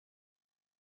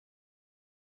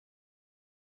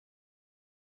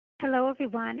Hello,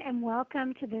 everyone, and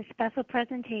welcome to this special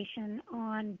presentation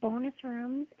on bonus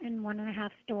rooms and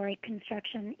 1.5-story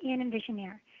construction in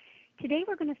Envisioneer. Today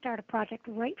we're going to start a project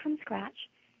right from scratch,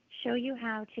 show you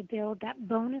how to build that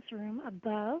bonus room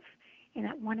above in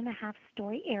that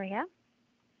 1.5-story area.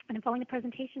 And following the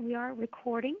presentation, we are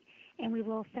recording, and we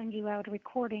will send you out a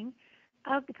recording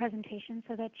of the presentation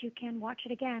so that you can watch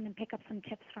it again and pick up some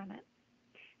tips from it.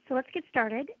 So let's get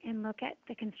started and look at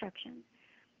the construction.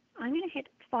 I'm going to hit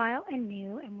File and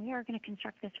New, and we are going to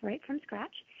construct this right from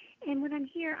scratch. And when I'm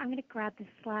here, I'm going to grab the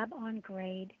Slab on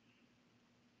Grade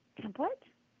template.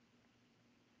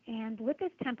 And with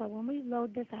this template, when we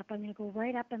load this up, I'm going to go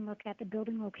right up and look at the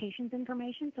building locations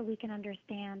information so we can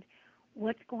understand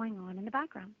what's going on in the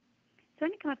background. So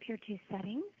I'm going to come up here to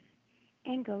Settings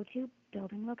and go to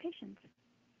Building Locations.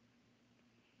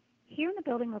 Here in the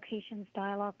Building Locations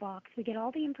dialog box, we get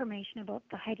all the information about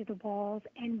the height of the walls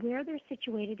and where they're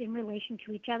situated in relation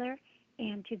to each other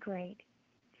and to grade.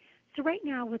 So right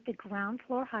now, with the ground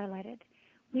floor highlighted,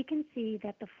 we can see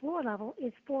that the floor level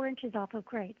is 4 inches off of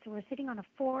grade. So we're sitting on a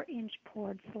 4-inch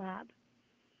poured slab.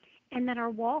 And that our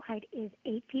wall height is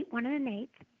 8 feet 1 1/8,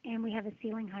 and we have a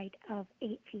ceiling height of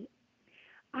 8 feet.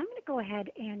 I'm going to go ahead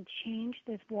and change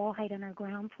this wall height on our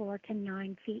ground floor to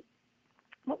 9 feet.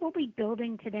 What we'll be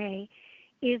building today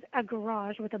is a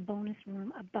garage with a bonus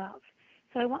room above.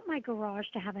 So I want my garage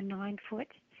to have a 9-foot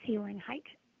ceiling height.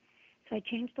 So I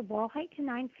changed the wall height to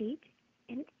 9 feet,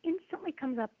 and it instantly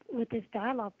comes up with this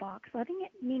dialog box letting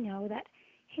me know that,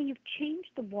 hey, you've changed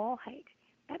the wall height.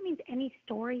 That means any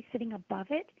story sitting above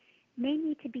it may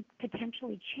need to be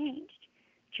potentially changed.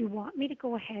 Do you want me to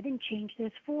go ahead and change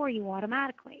this for you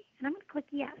automatically? And I'm going to click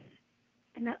yes.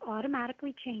 And that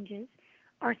automatically changes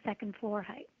our second floor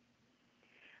height.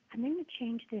 I'm going to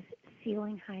change this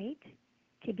ceiling height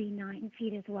to be 9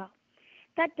 feet as well.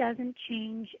 That doesn't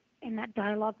change, and that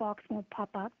dialog box won't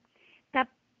pop up. That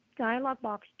dialog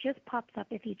box just pops up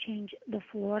if you change the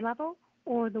floor level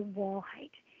or the wall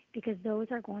height, because those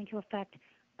are going to affect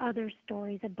other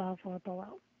stories above or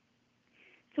below.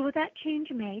 So with that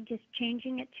change made, just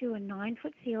changing it to a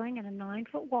 9-foot ceiling and a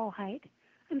 9-foot wall height,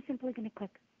 I'm simply going to click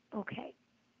OK.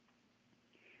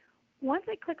 Once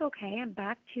I click OK, I'm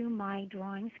back to my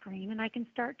drawing screen, and I can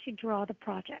start to draw the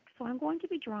project. So I'm going to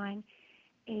be drawing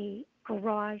a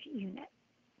garage unit.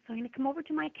 So I'm going to come over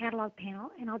to my catalog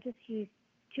panel, and I'll just use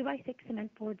 2x6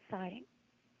 cement board siding.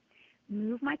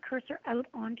 Move my cursor out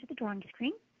onto the drawing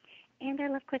screen, and I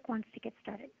left click once to get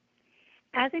started.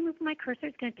 As I move my cursor,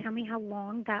 it's going to tell me how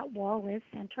long that wall is,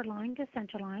 center line to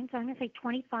center line. So I'm going to say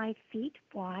 25 feet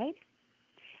wide,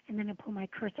 and then I pull my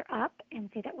cursor up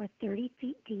and say that we're 30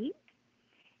 feet deep.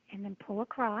 And then pull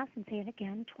across and say it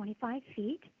again, 25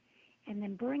 feet, and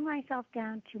then bring myself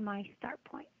down to my start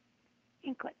point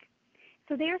and click.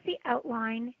 So there's the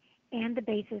outline and the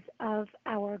basis of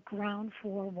our ground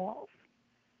floor walls.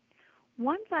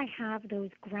 Once I have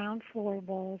those ground floor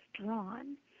walls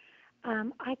drawn,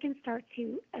 I can start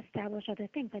to establish other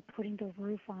things like putting the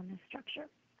roof on the structure.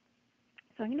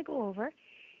 So I'm going to go over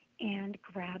and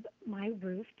grab my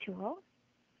roof tool.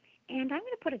 And I'm going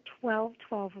to put a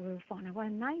 12-12 roof on it, a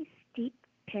nice steep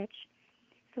pitch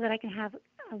so that I can have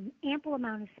an ample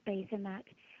amount of space in that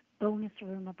bonus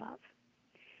room above.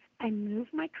 I move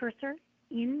my cursor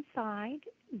inside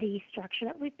the structure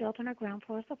that we've built on our ground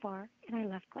floor so far, and I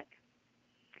left click.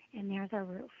 And there's our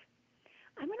roof.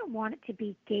 I'm going to want it to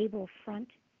be gable front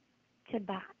to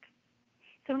back.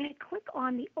 So I'm going to click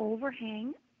on the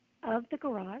overhang of the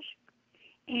garage,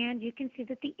 and you can see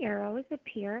that the arrows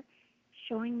appear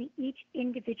showing me each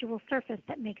individual surface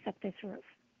that makes up this roof.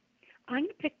 I'm going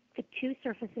to pick the 2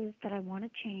 surfaces that I want to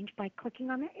change by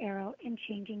clicking on the arrow and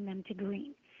changing them to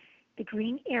green. The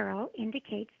green arrow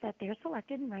indicates that they're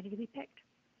selected and ready to be picked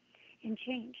and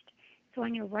changed. So I'm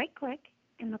going to right click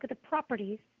and look at the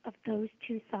properties of those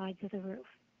 2 sides of the roof.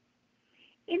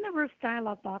 In the roof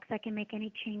dialog box, I can make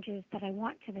any changes that I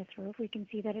want to this roof. We can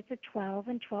see that it's a 12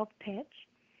 and 12 pitch.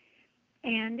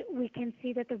 And we can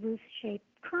see that the roof shape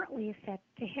currently is set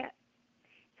to hip.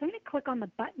 So I'm going to click on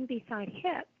the button beside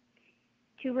hip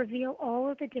to reveal all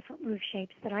of the different roof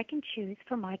shapes that I can choose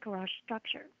for my garage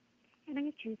structure. And I'm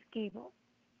going to choose gable.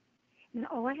 And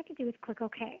all I have to do is click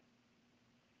OK.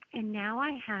 And now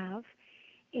I have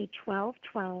a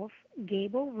 12-12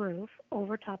 gable roof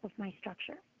over top of my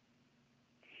structure.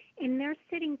 And they're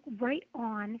sitting right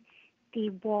on the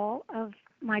wall of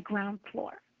my ground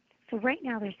floor. So right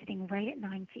now they're sitting right at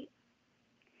 9 feet.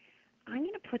 I'm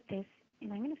going to put this,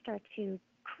 and I'm going to start to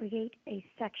create a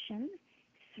section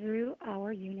through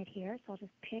our unit here. So I'll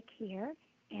just pick here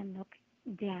and look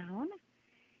down.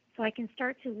 So I can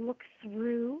start to look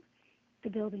through the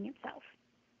building itself.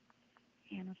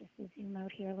 And I'll just zoom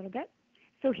out here a little bit.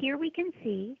 So here we can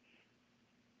see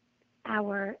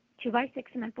our 2x6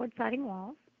 cement board siding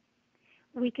walls.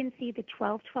 We can see the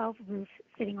 12-12 roof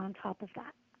sitting on top of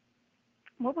that.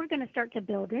 What we're going to start to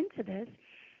build into this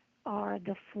are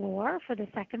the floor for the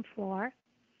second floor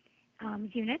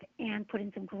unit, and put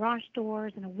in some garage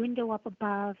doors and a window up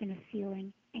above and a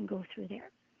ceiling and go through there.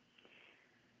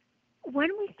 When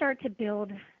we start to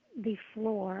build the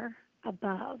floor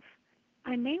above,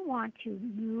 I may want to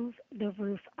move the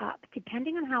roof up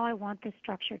depending on how I want the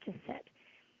structure to sit.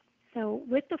 So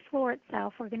with the floor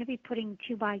itself, we're going to be putting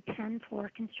 2x10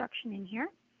 floor construction in here.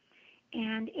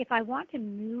 And if I want to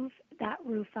move that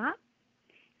roof up,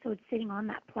 so it's sitting on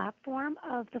that platform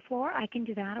of the floor, I can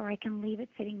do that, or I can leave it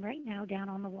sitting right now down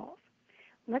on the walls.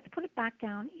 Let's put it back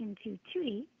down into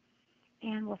 2D,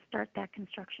 and we'll start that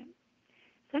construction.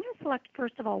 So I'm going to select,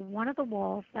 first of all, one of the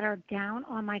walls that are down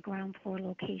on my ground floor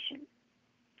location.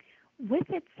 With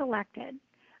it selected,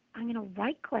 I'm going to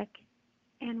right-click,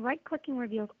 and right-clicking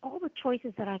reveals all the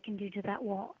choices that I can do to that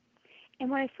wall. And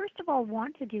what I first of all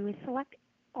want to do is select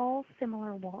all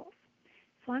similar walls.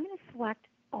 So I'm going to select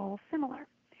all similar.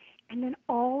 And then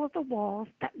all of the walls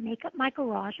that make up my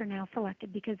garage are now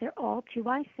selected because they're all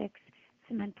 2x6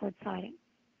 cement board siding.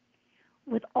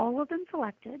 With all of them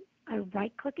selected, I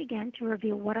right-click again to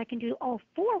reveal what I can do to all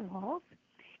 4 walls.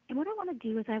 And what I want to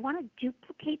do is I want to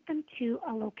duplicate them to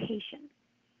a location.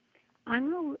 I'm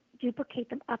going to duplicate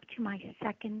them up to my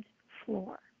second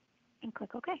floor and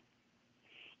click OK.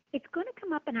 It's going to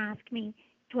come up and ask me,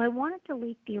 do I want to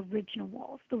delete the original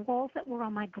walls, the walls that were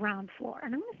on my ground floor?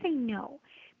 And I'm going to say no.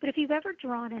 But if you've ever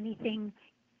drawn anything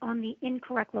on the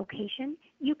incorrect location,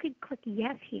 you could click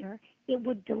yes here. It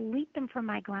would delete them from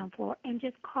my ground floor and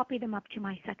just copy them up to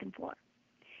my second floor.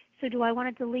 So do I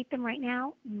want to delete them right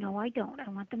now? No, I don't. I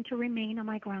want them to remain on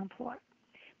my ground floor.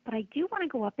 But I do want to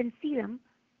go up and see them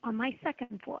on my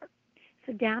second floor.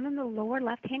 So down in the lower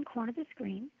left-hand corner of the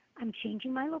screen, I'm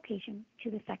changing my location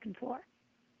to the second floor.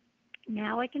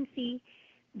 Now I can see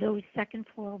those second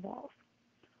floor walls.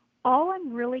 All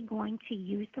I'm really going to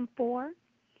use them for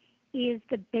is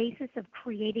the basis of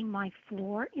creating my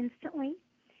floor instantly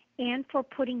and for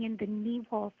putting in the knee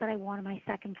walls that I want on my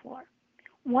second floor.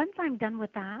 Once I'm done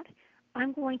with that,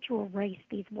 I'm going to erase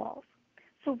these walls.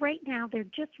 So right now they're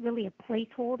just really a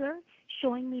placeholder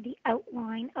showing me the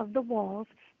outline of the walls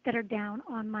that are down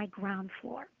on my ground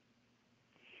floor.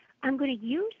 I'm going to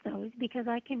use those because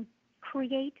I can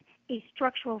create a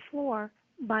structural floor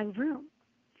by room.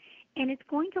 And it's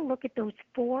going to look at those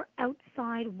 4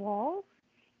 outside walls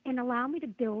and allow me to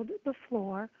build the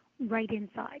floor right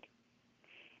inside.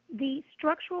 The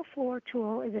structural floor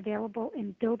tool is available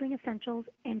in Building Essentials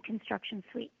and Construction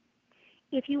Suite.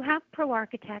 If you have Pro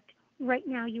Architect, right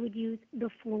now you would use the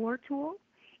floor tool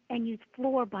and use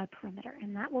floor by perimeter,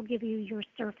 and that will give you your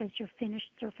surface, your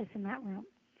finished surface in that room.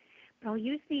 But I'll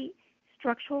use the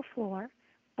structural floor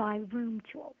by room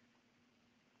tool.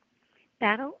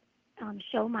 That'll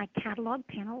show my catalog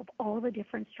panel of all the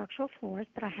different structural floors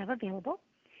that I have available.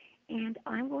 And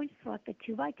I'm going to select the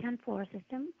 2x10 floor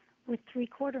system with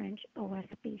 3/4 inch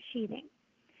OSB sheathing.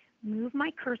 Move my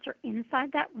cursor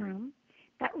inside that room.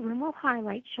 That room will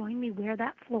highlight showing me where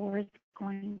that floor is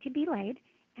going to be laid,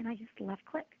 and I just left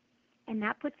click. And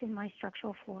that puts in my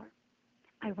structural floor.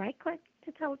 I right click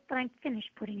to tell it that I'm finished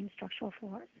putting in structural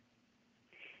floors.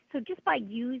 So just by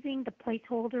using the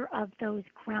placeholder of those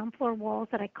ground floor walls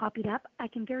that I copied up, I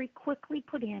can very quickly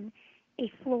put in a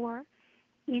floor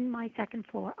in my second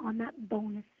floor on that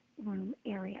bonus room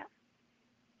area.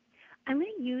 I'm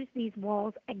going to use these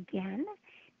walls again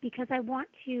because I want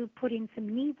to put in some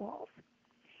knee walls.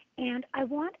 And I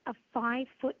want a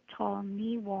 5-foot tall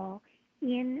knee wall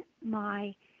in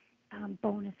my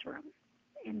bonus room.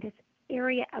 And this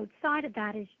area outside of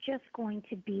that is just going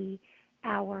to be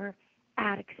our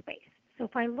attic space. So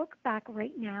if I look back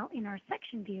right now in our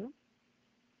section view,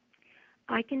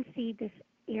 I can see this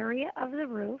area of the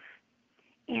roof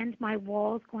and my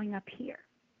walls going up here.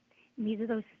 And these are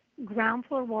those ground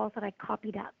floor walls that I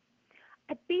copied up.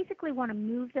 I basically want to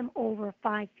move them over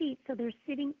 5 feet so they're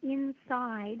sitting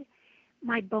inside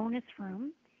my bonus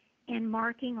room and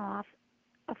marking off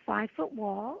a 5-foot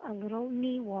wall, a little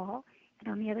knee wall,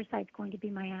 and on the other side is going to be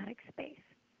my attic space.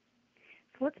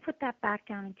 So let's put that back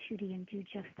down in 2D and do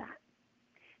just that.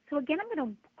 So again, I'm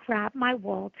going to grab my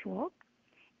wall tool,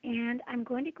 and I'm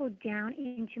going to go down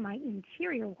into my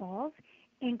interior walls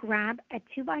and grab a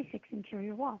 2x6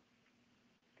 interior wall.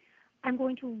 I'm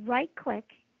going to right-click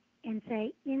and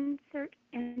say Insert,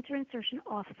 Enter Insertion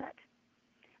Offset.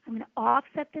 I'm going to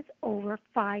offset this over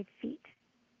 5 feet.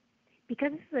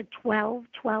 Because this is a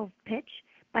 12-12 pitch,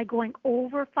 By going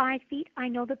over 5 feet, I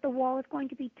know that the wall is going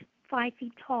to be 5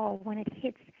 feet tall when it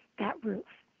hits that roof.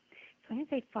 So I'm going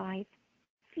to say 5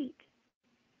 feet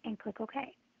and click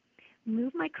OK.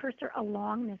 Move my cursor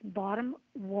along this bottom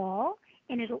wall,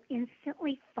 and it'll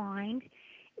instantly find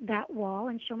that wall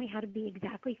and show me how to be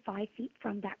exactly 5 feet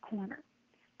from that corner.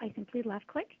 I simply left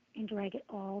click and drag it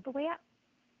all the way up.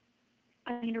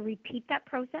 I'm going to repeat that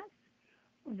process.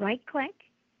 Right click,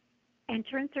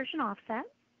 enter insertion offset.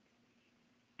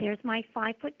 There's my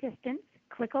 5 foot distance.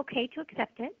 Click OK to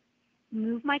accept it.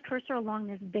 Move my cursor along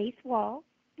this base wall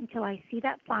until I see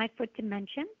that 5 foot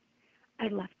dimension. I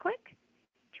left click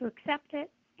to accept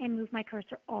it and move my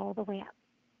cursor all the way up.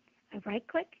 I right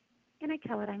click and I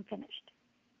tell it I'm finished.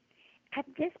 At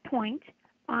this point,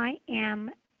 I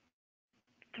am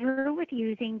through with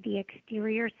using the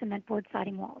exterior cement board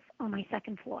siding walls on my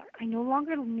second floor. I no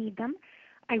longer need them.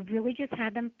 I really just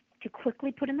had them to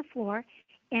quickly put in the floor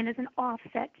and as an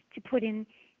offset to put in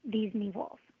these knee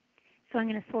walls. So I'm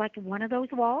going to select one of those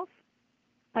walls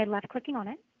by left clicking on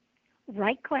it,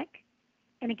 right click,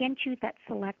 and again choose that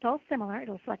select all similar.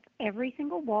 It'll select every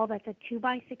single wall that's a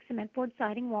 2x6 cement board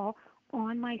siding wall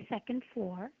on my second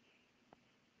floor.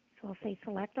 So I'll say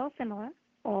select all similar.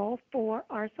 All 4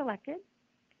 are selected.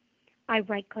 I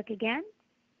right click again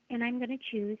and I'm going to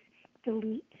choose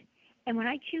delete. And when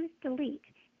I choose delete,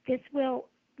 this will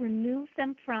remove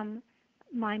them from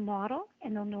my model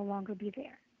and they'll no longer be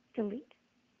there. Delete.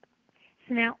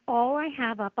 So now all I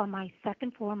have up on my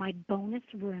second floor, my bonus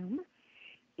room,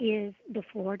 is the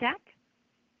floor deck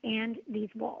and these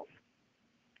walls.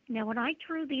 Now when I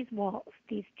drew these walls,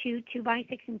 these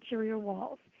 2x6 interior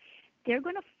walls, they're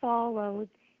going to follow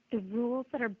the rules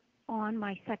that are on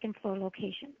my second floor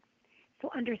location. So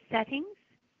under settings,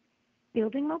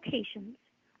 building locations,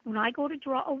 when I go to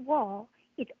draw a wall,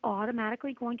 it's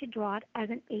automatically going to draw it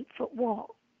as an 8-foot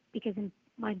wall because in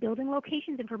my building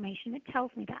locations information, it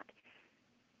tells me that.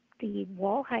 The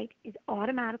wall height is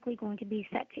automatically going to be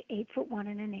set to 8 foot 1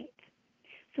 1/8.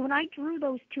 So when I drew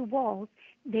those 2 walls,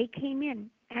 they came in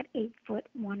at 8 foot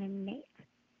 1 1/8.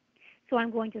 So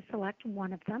I'm going to select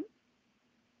one of them,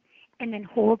 and then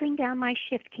holding down my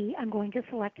shift key, I'm going to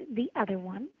select the other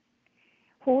one.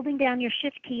 Holding down your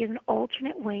shift key is an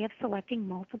alternate way of selecting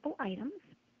multiple items.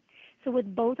 So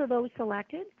with both of those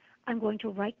selected, I'm going to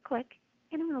right click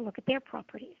and I'm going to look at their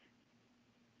properties.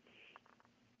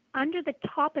 Under the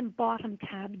top and bottom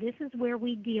tab, this is where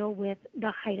we deal with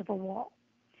the height of a wall.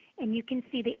 And you can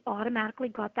see they automatically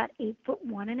got that 8 foot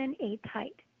 1 1/8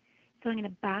 height. So I'm going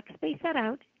to backspace that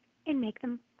out and make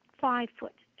them 5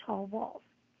 foot tall walls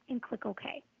and click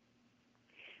OK.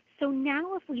 So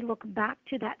now if we look back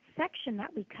to that section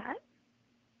that we cut,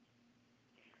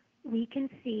 we can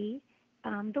see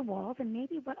the walls. And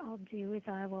maybe what I'll do is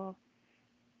I will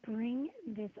bring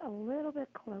this a little bit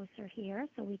closer here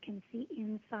so we can see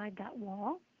inside that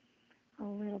wall a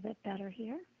little bit better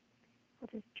here.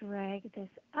 We'll just drag this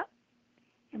up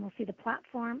and we'll see the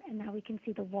platform, and now we can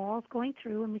see the walls going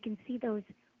through, and we can see those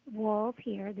walls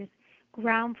here. This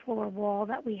ground floor wall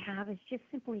that we have is just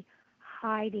simply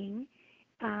hiding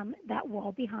that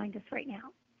wall behind us right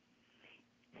now.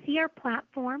 See our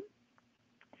platform?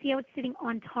 See how it's sitting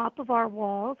on top of our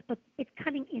walls, but it's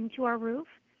cutting into our roof?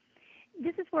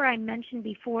 This is where I mentioned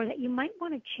before that you might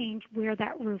want to change where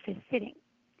that roof is sitting.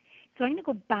 So I'm going to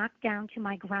go back down to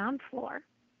my ground floor,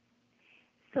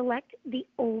 select the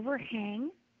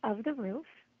overhang of the roof,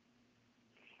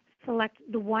 select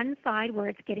the one side where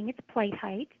it's getting its plate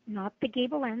height, not the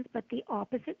gable ends, but the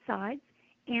opposite sides,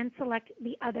 and select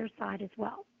the other side as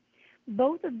well.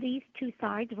 Both of these 2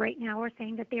 sides right now are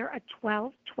saying that they're a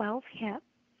 12-12 hip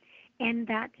and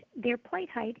that their plate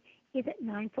height is at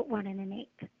 9 foot 1 1/8.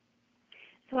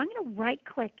 So I'm going to right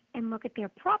click and look at their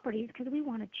properties because we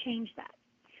want to change that.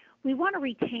 We want to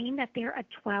retain that they're a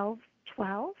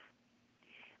 12-12,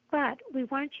 but we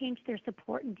want to change their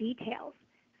support and details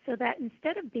so that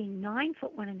instead of being 9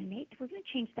 foot 1 1/8, we're going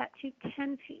to change that to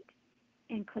 10 feet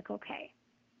and click OK.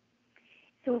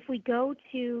 So if we go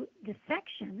to the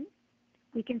section,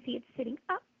 we can see it's sitting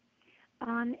up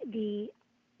on the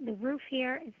roof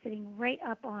here is sitting right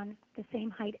up on the same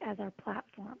height as our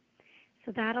platform.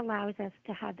 So that allows us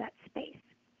to have that space.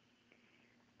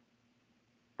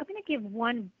 I'm going to give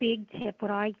one big tip, what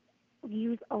I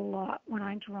use a lot when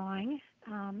I'm drawing,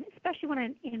 especially when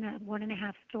I'm in a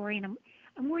 1.5 story and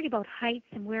I'm worried about heights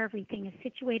and where everything is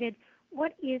situated.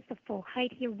 What is the full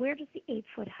height here? Where does the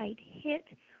 8-foot height hit?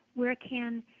 Where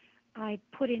can I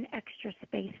put in extra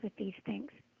space with these things?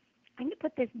 I'm going to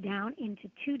put this down into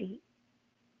 2D.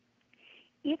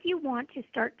 If you want to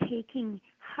start taking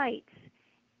heights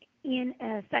in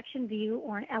a section view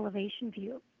or an elevation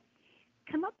view,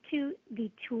 come up to the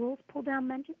Tools pull-down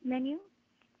menu,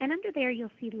 and under there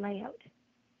you'll see Layout.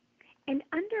 And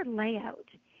under Layout,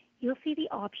 you'll see the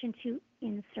option to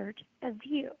insert a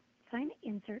view. So I'm going to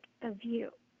insert a view.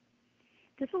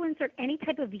 This will insert any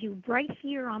type of view right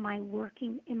here on my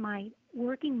working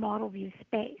model view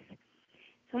space.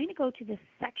 So I'm going to go to this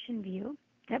section view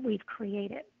that we've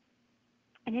created.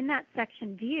 And in that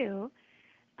section view,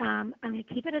 I'm going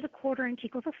to keep it at 1/4 inch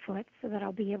equals a foot so that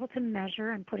I'll be able to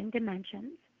measure and put in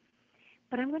dimensions.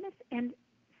 But I'm going to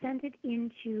send it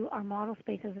into our model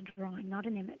space as a drawing, not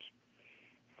an image.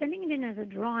 Sending it in as a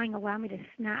drawing allows me to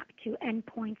snap to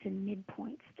endpoints and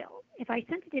midpoints still. If I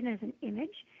sent it in as an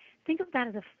image, think of that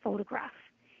as a photograph.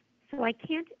 So I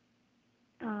can't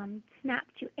snap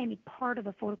to any part of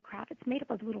the photograph. It's made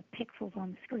up of little pixels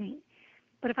on the screen.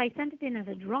 But if I send it in as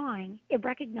a drawing, it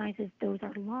recognizes those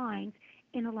are lines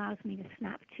and allows me to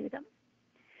snap to them.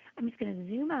 I'm just going to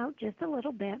zoom out just a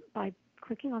little bit by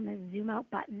clicking on the zoom out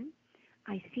button.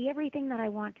 I see everything that I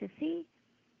want to see,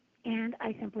 and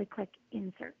I simply click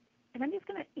insert. And I'm just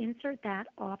going to insert that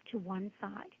off to one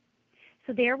side.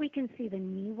 So there we can see the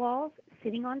knee walls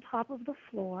sitting on top of the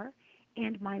floor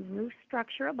and my roof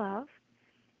structure above.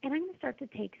 And I'm going to start to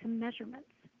take some measurements.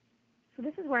 So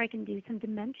this is where I can do some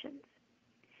dimensions.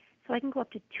 So I can go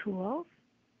up to Tools,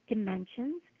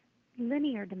 Dimensions,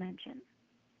 Linear Dimension.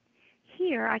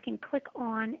 Here I can click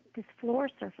on this floor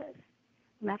surface,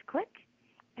 left click,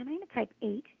 and I'm going to type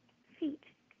 8 feet.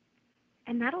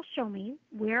 And that'll show me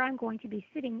where I'm going to be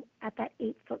sitting at that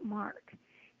 8-foot mark.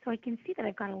 So I can see that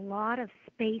I've got a lot of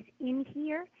space in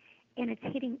here, and it's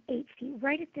hitting 8 feet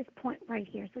right at this point right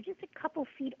here. So just a couple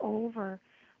feet over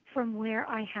from where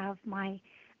I have my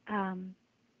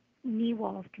knee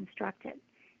walls constructed.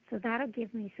 So that'll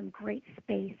give me some great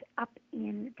space up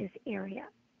in this area.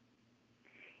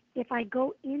 If I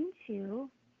go into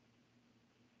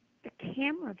the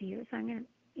camera view, so I'm going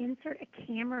to insert a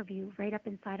camera view right up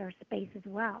inside our space as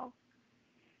well,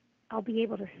 I'll be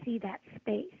able to see that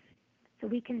space. So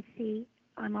we can see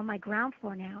I'm on my ground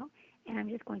floor now, and I'm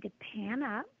just going to pan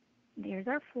up. There's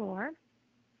our floor,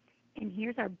 and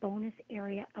here's our bonus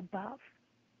area above.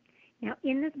 Now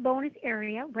in this bonus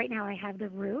area, right now I have the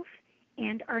roof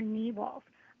and our knee walls.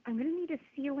 I'm going to need a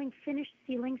finished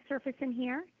ceiling surface in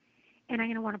here, and I'm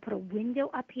going to want to put a window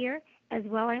up here as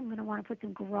well. I'm going to want to put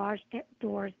some garage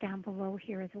doors down below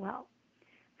here as well.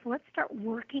 So let's start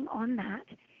working on that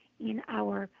in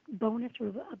our bonus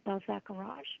roof above that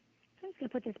garage. So I'm just going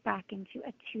to put this back into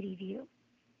a 2D view.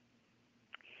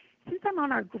 Since I'm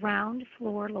on our ground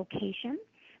floor location,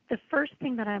 the first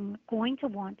thing that I'm going to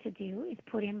want to do is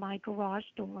put in my garage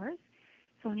doors.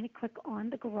 So I'm going to click on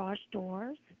the garage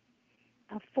doors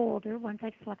folder once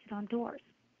I've selected on doors.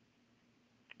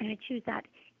 I'm going to choose that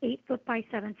 8-foot by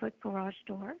 7-foot garage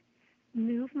door,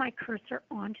 move my cursor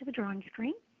onto the drawing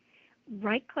screen,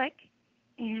 right click,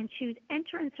 and choose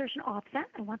Enter Insertion Offset.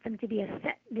 I want them to be a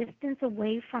set distance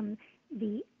away from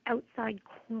the outside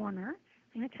corner.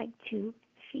 I'm going to type 2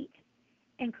 feet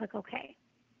and click OK.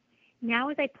 Now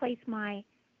as I place my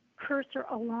cursor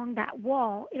along that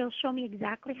wall, it'll show me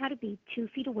exactly how to be 2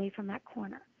 feet away from that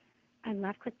corner. I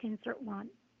left click to insert one.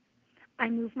 I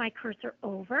move my cursor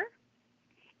over,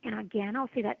 and again I'll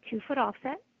see that 2-foot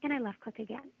offset, and I left click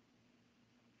again.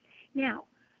 Now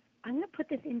I'm going to put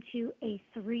this into a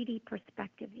 3D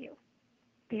perspective view.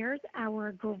 There's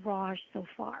our garage so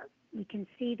far. We can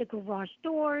see the garage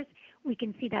doors, we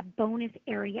can see that bonus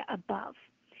area above.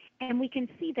 And we can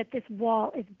see that this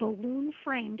wall is balloon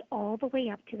framed all the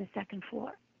way up to the 2nd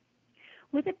floor.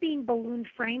 With it being balloon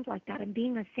framed like that and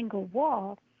being a single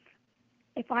wall,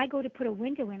 if I go to put a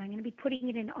window in, I'm going to be putting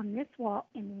it in on this wall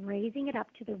and raising it up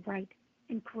to the right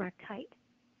and correct height.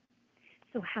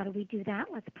 So how do we do that?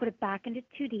 Let's put it back into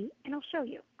 2D and I'll show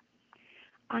you.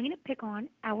 I'm going to pick on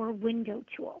our window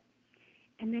tool.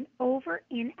 And then over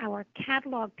in our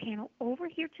catalog panel over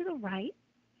here to the right,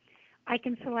 I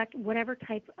can select whatever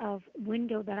type of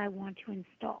window that I want to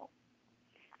install.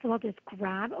 So I'll just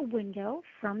grab a window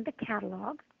from the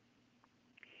catalog,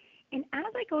 and as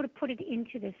I go to put it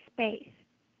into this space,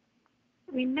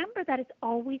 remember that it's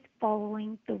always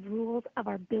following the rules of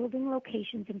our building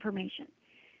locations information.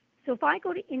 So if I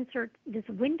go to insert this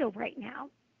window right now,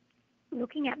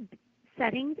 looking at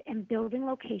settings and building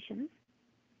locations,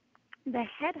 the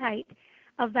head height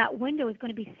of that window is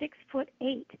going to be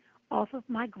 6'8" off of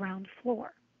my ground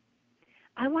floor.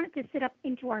 I want it to sit up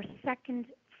into our 2nd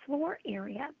floor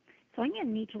area, so I'm going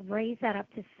to need to raise that up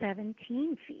to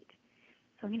 17 feet.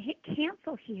 So I'm going to hit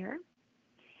cancel here,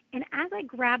 and as I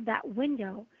grab that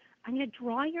window, I'm going to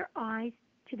draw your eyes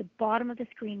to the bottom of the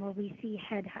screen where we see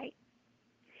head height.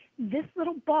 This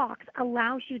little box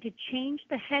allows you to change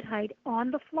the head height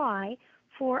on the fly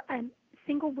for a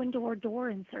single window or door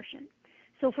insertion.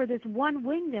 So for this one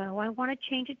window, I want to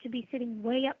change it to be sitting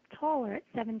way up taller at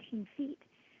 17 feet.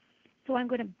 So I'm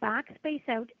going to backspace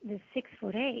out the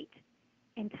 6'8"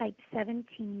 and type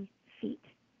 17 feet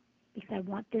because I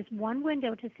want this one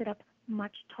window to sit up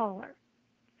much taller.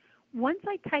 Once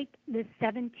I type the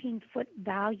 17-foot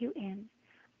value in,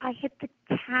 I hit the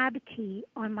Tab key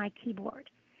on my keyboard.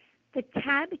 The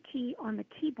Tab key on the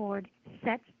keyboard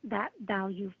sets that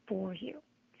value for you.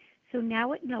 So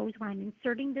now it knows when I'm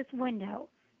inserting this window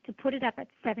to put it up at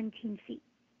 17 feet.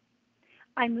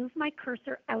 I move my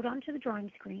cursor out onto the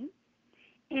drawing screen,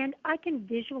 and I can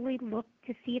visually look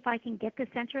to see if I can get the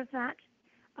center of that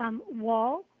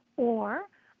wall, or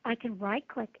I can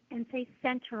right-click and say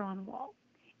Center on Wall,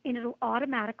 and it'll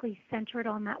automatically center it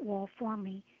on that wall for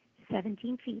me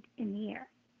 17 feet in the air.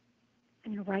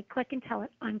 I'm going to right-click and tell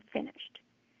it I'm finished.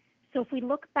 So if we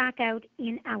look back out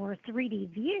in our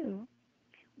 3D view,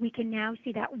 we can now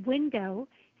see that window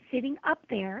sitting up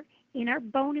there in our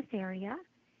bonus area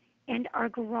and our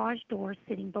garage door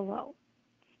sitting below.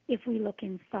 If we look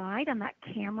inside on that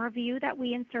camera view that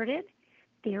we inserted,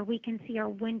 there we can see our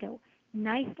window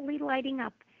nicely lighting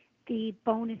up the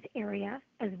bonus area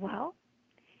as well.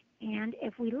 And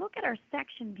if we look at our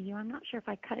section view, I'm not sure if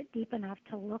I cut it deep enough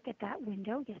to look at that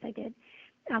window. Yes, I did.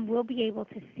 We'll be able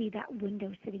to see that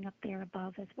window sitting up there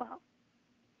above as well.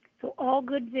 So all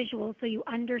good visuals so you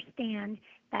understand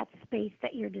that space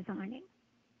that you're designing.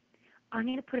 I'm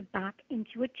going to put it back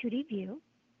into a 2D view,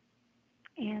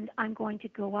 and I'm going to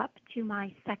go up to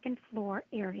my second floor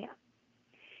area.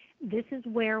 This is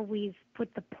where we've put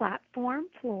the platform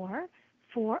floor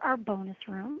for our bonus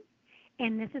room,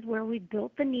 and this is where we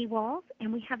built the knee walls,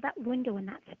 and we have that window in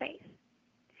that space.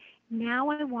 Now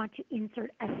I want to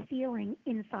insert a ceiling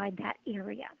inside that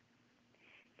area.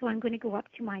 So I'm going to go up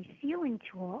to my ceiling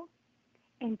tool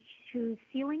and choose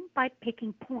ceiling by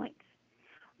picking points.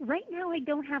 Right now I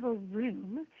don't have a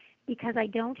room because I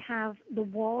don't have the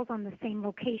walls on the same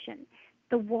location.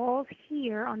 The walls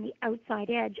here on the outside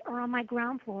edge are on my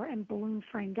ground floor and balloon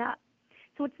framed up.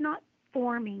 So it's not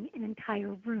forming an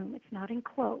entire room. It's not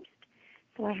enclosed.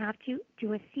 So I have to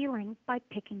do a ceiling by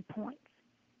picking points.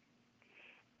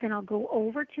 Then I'll go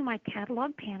over to my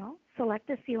catalog panel, select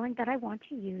the ceiling that I want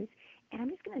to use, and I'm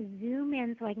just going to zoom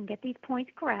in so I can get these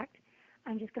points correct.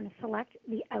 I'm just going to select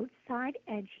the outside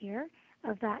edge here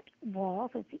of that wall,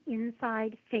 so it's the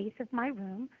inside face of my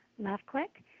room, left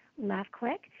click, left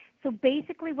click. So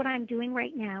basically what I'm doing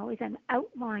right now is I'm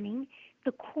outlining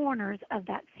the corners of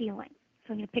that ceiling.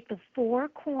 So I'm going to pick the 4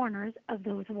 corners of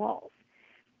those walls.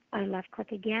 I left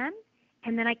click again,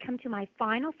 and then I come to my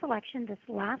final selection, this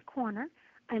last corner.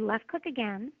 I left click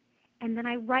again, and then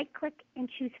I right click and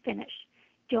choose finish.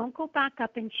 Don't go back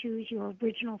up and choose your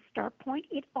original start point.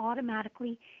 It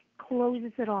automatically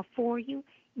closes it off for you.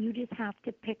 You just have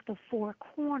to pick the 4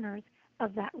 corners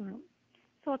of that room.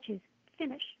 So I'll choose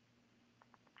finish.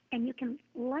 And you can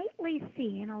lightly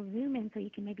see, and I'll zoom in so you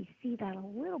can maybe see that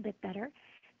a little bit better,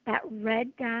 that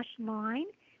red dashed line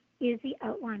is the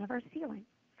outline of our ceiling.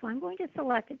 So I'm going to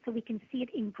select it so we can see it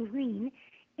in green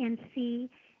and see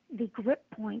the grip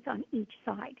points on each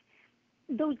side.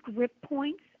 Those grip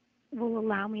points will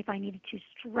allow me, if I needed to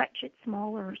stretch it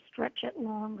smaller or stretch it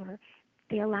longer,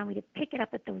 they allow me to pick it up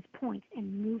at those points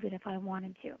and move it if I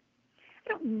wanted to. I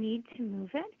don't need to move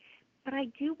it, but I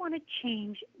do want to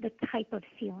change the type of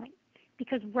ceiling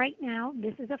because right now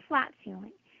this is a flat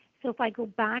ceiling. So if I go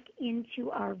back into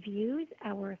our views,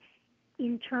 our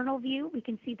internal view, we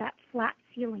can see that flat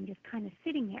ceiling just kind of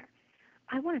sitting there.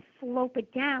 I want to slope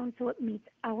it down so it meets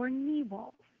our knee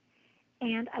walls.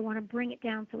 And I want to bring it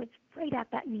down so it's right at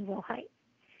that knee wall height.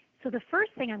 So the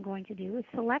first thing I'm going to do is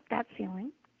select that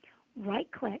ceiling,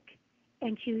 right-click,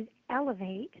 and choose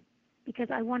Elevate because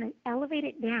I want to elevate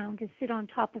it down to sit on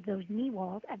top of those knee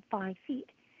walls at 5 feet,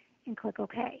 and click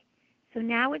OK. So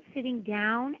now it's sitting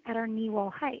down at our knee wall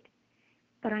height,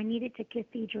 but I need it to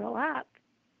cathedral up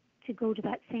to go to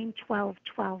that same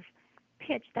 12-12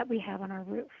 pitch that we have on our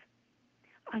roof.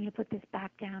 I'm going to put this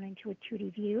back down into a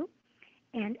 2D view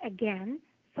and again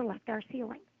select our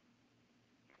ceiling.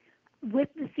 With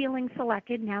the ceiling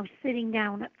selected, now sitting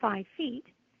down at 5 feet,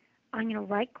 I'm going to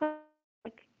right-click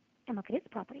and look at its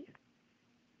properties.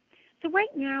 So right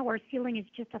now our ceiling is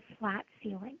just a flat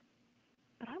ceiling,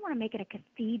 but I want to make it a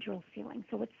cathedral ceiling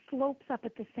so it slopes up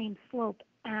at the same slope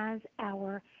as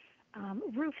our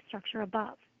roof structure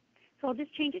above. So I'll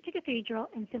just change it to cathedral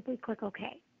and simply click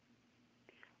OK.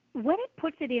 When it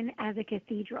puts it in as a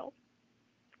cathedral,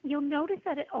 you'll notice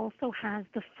that it also has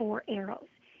the 4 arrows.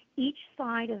 Each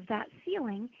side of that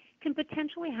ceiling can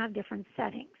potentially have different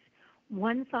settings.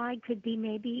 One side could be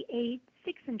maybe a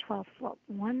 6 and 12 slope.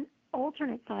 One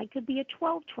alternate side could be a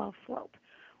 12-12 slope.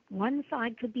 One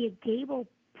side could be a gable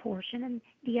portion, and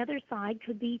the other side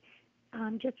could be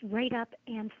just right up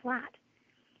and flat.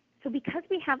 So because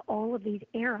we have all of these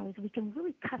arrows, we can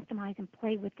really customize and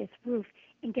play with this roof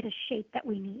and get a shape that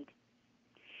we need.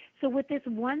 So with this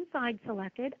one side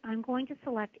selected, I'm going to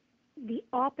select the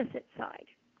opposite side.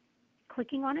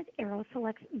 Clicking on its arrow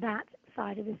selects that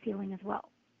side of the ceiling as well.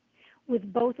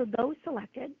 With both of those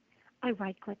selected, I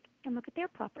right-click and look at their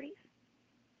properties.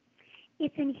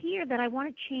 It's in here that I want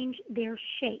to change their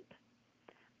shape.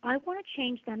 I want to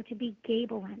change them to be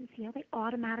gable ends. You know, they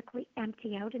automatically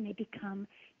empty out and they become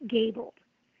gabled.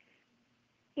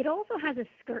 It also has a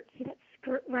skirt. See that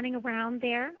skirt running around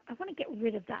there? I want to get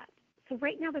rid of that. So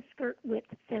right now the skirt width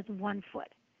says 1 foot.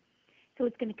 So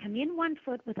it's going to come in 1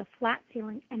 foot with a flat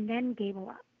ceiling and then gable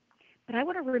up. But I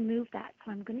want to remove that,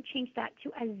 so I'm going to change that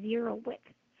to a 0 width.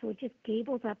 So it just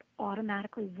gables up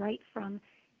automatically right from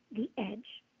the edge.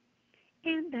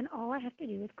 And then all I have to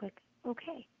do is click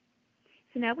OK.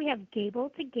 So now we have gable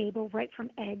to gable right from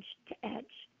edge to edge.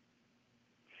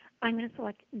 I'm going to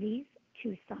select these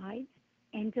two sides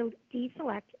and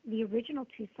deselect the original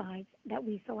two sides that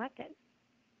we selected.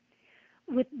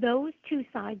 With those two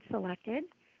sides selected,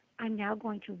 I'm now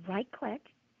going to right-click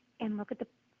and look at the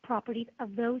properties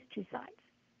of those two sides.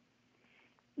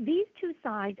 These two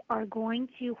sides are going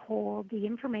to hold the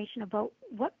information about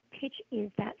what pitch is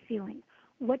that ceiling.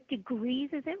 What degrees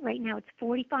is it? Right now it's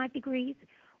 45 degrees.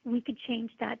 We could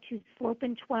change that to slope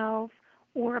in 12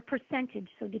 or a percentage.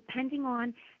 So depending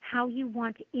on how you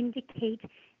want to indicate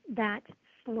that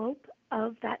slope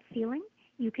of that ceiling,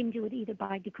 you can do it either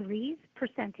by degrees,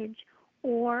 percentage,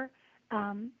 or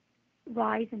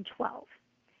rise in 12.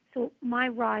 So my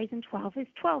rise in 12 is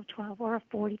 12-12 or a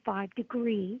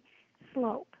 45-degree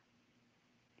slope.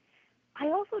 I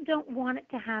also don't want it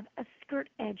to have a skirt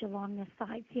edge along this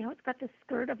side. See how it's got the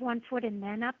skirt of 1 foot and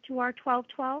then up to our 12-12?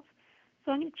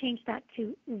 So I'm going to change that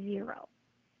to 0.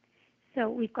 So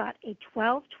we've got a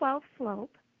 12-12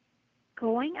 slope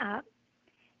going up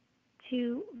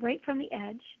to right from the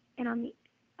edge, and on the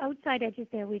outside edges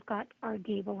there we've got our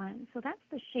gable end. So that's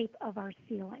the shape of our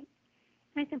ceiling.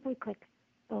 And I simply click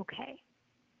OK.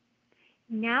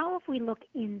 Now if we look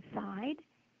inside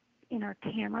in our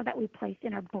camera that we placed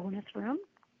in our bonus room,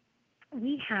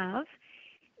 we have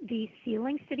the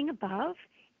ceiling sitting above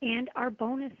and our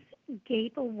bonus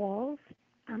gable walls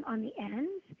on the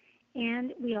ends,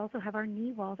 and we also have our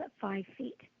knee walls at 5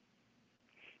 feet.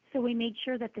 So we made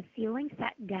sure that the ceiling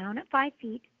sat down at 5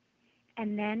 feet,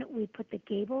 and then we put the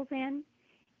gables in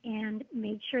and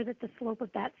made sure that the slope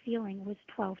of that ceiling was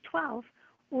 12-12,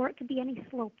 or it could be any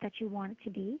slope that you want it to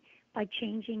be by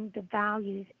changing the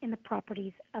values in the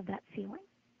properties of that ceiling.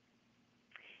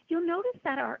 You'll notice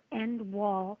that our end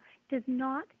wall does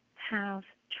not have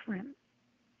trim.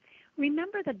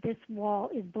 Remember that this wall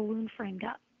is balloon framed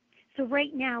up. So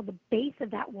right now the base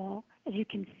of that wall, as you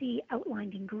can see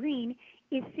outlined in green,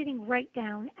 is sitting right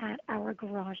down at our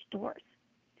garage doors.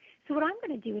 So what I'm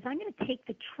going to do is I'm going to take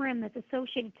the trim that's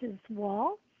associated to this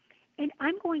wall and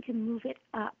I'm going to move it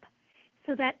up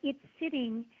so that it's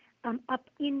sitting up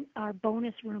in our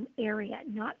bonus room area,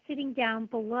 not sitting down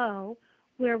below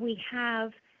where we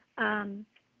have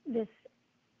this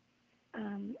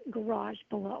garage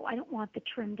below. I don't want the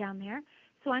trim down there,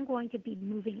 so I'm going to be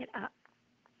moving it up.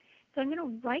 So I'm going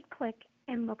to right-click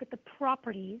and look at the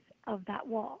properties of that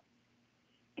wall.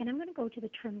 And I'm going to go to the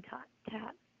Trim tab.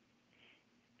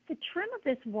 The trim of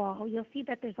this wall, you'll see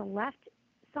that there's a left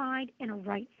side and a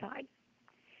right side.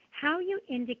 How you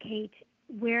indicate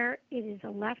where it is a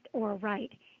left or a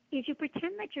right is you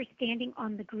pretend that you're standing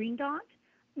on the green dot,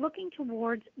 looking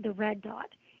towards the red dot,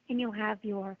 and you'll have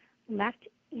your left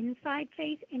inside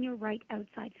face and your right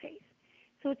outside face.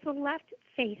 So it's the left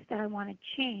face that I want to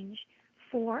change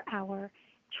for our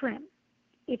trim.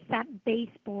 It's that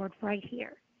baseboard right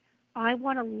here. I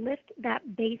want to lift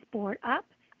that baseboard up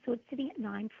so it's sitting at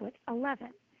 9'11",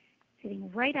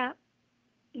 sitting right up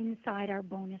inside our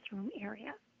bonus room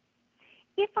area.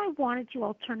 If I wanted to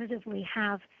alternatively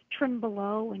have trim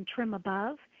below and trim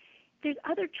above, there's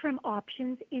other trim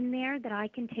options in there that I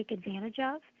can take advantage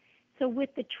of. So with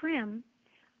the trim,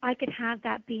 I could have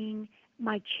that being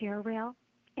my chair rail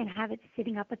and have it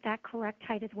sitting up at that correct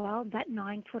height as well, that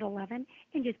 9'11",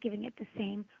 and just giving it the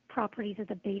same properties as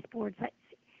the baseboards that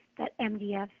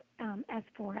MDF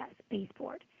S4S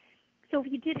baseboard. So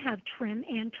if you did have trim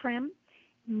and trim,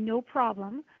 no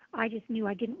problem. I just knew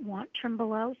I didn't want trim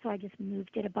below, so I just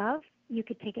moved it above. You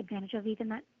could take advantage of even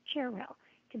that chair rail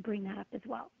to bring that up as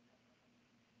well.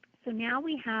 So now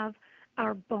we have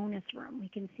our bonus room. We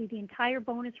can see the entire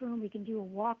bonus room. We can do a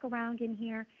walk around in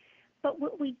here. But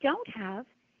what we don't have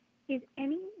is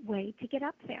any way to get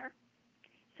up there.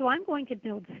 So I'm going to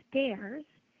build stairs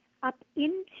up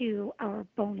into our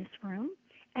bonus room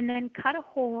and then cut a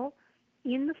hole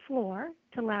in the floor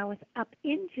to allow us up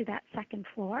into that second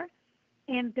floor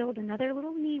and build another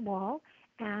little knee wall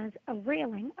as a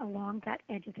railing along that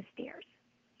edge of the stairs.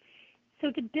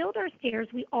 So to build our stairs,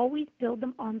 we always build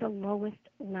them on the lowest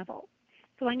level.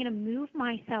 So I'm going to move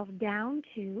myself down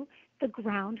to the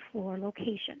ground floor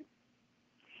location.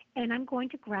 And I'm going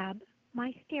to grab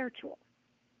my stair tool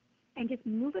and just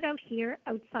move it out here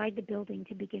outside the building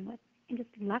to begin with, and just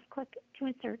left click to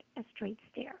insert a straight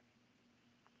stair.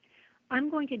 I'm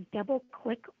going to double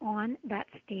click on that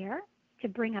stair to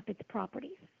bring up its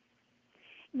properties.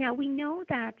 Now we know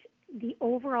that the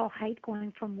overall height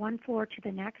going from one floor to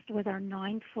the next was our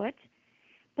 9 foot,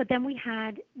 but then we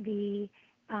had the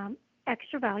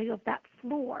extra value of that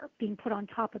floor being put on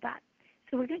top of that.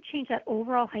 So we're going to change that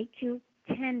overall height to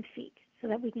 10 feet so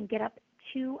that we can get up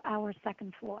to our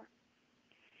second floor.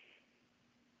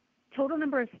 Total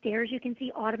number of stairs you can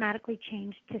see automatically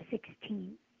changed to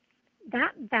 16.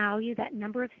 That value, that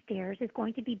number of stairs, is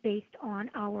going to be based on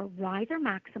our riser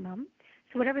maximum.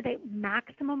 So whatever the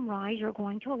maximum rise you're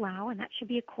going to allow, and that should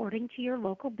be according to your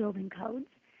local building codes,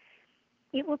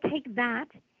 it will take that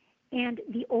and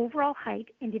the overall height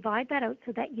and divide that out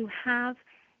so that you have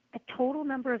a total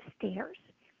number of stairs.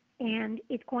 And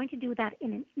it's going to do that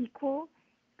in an equal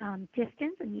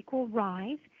distance, an equal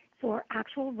rise. So our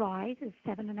actual rise is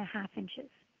 7.5 inches.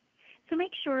 So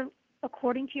make sure,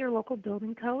 according to your local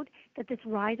building code, that this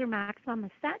riser maximum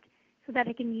is set so that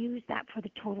I can use that for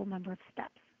the total number of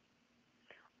steps.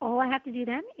 All I have to do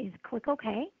then is click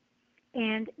OK,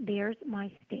 and there's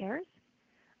my stairs.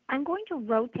 I'm going to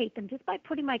rotate them just by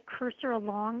putting my cursor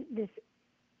along this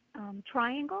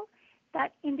triangle.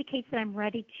 That indicates that I'm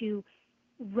ready to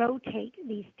rotate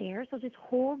these stairs. So just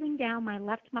holding down my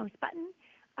left mouse button,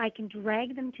 I can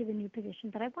drag them to the new position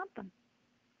that I want them.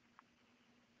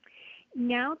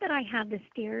 Now that I have the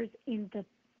stairs in the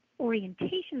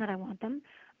orientation that I want them,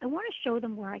 I want to show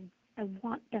them where I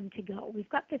want them to go. We've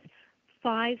got this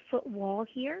 5-foot wall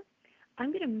here.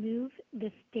 I'm going to move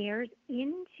the stairs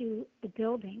into the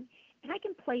building, and I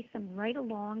can place them right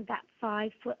along that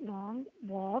 5-foot long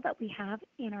wall that we have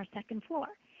in our second floor.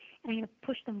 And I'm going to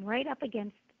push them right up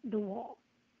against the wall.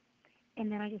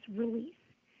 And then I just release.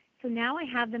 So now I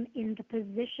have them in the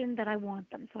position that I want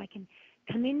them. So I can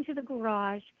come into the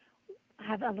garage,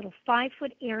 have a little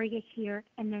 5-foot area here,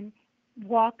 and then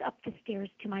walk up the stairs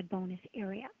to my bonus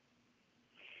area.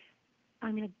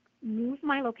 I'm going to move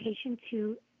my location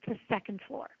to the second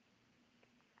floor.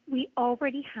 We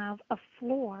already have a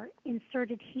floor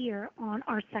inserted here on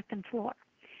our second floor.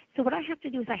 So what I have to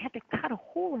do is I have to cut a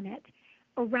hole in it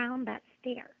around that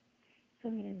stair. So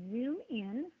I'm going to zoom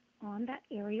in on that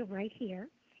area right here,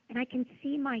 and I can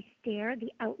see my stair,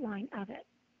 the outline of it.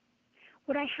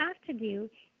 What I have to do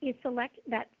is select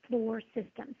that floor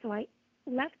system. So I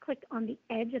left-clicked on the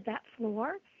edge of that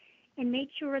floor and made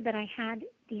sure that I had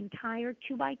the entire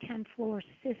 2x10 floor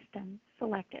system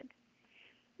selected.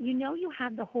 You know you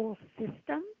have the whole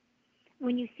system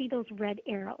when you see those red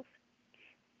arrows.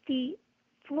 The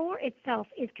floor itself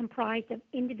is comprised of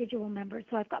individual members.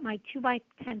 So I've got my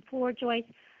 2x10 floor joist.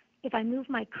 If I move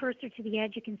my cursor to the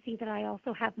edge, you can see that I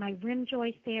also have my rim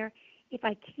joist there. If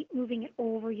I keep moving it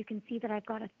over, you can see that I've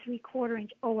got a 3/4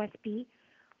 inch OSB.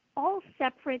 All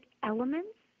separate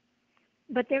elements,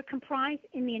 but they're comprised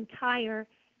in the entire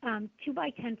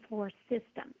 2x10 floor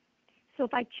system. So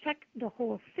if I check the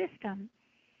whole system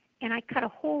and I cut a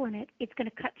hole in it, it's going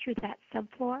to cut through that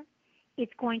subfloor.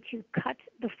 It's going to cut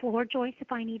the floor joist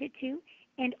if I need it to,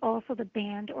 and also the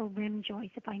band or rim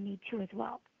joist if I need to as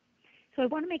well. So I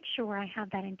want to make sure I have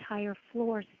that entire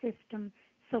floor system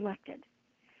selected.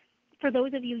 For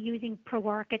those of you using Pro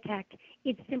Architect,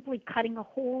 it's simply cutting a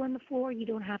hole in the floor. You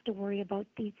don't have to worry about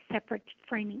these separate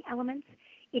framing elements.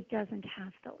 It doesn't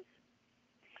have those.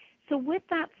 So with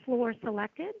that floor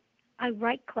selected, I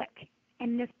right-click,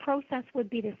 and this process would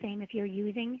be the same if you're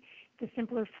using the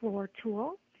simpler floor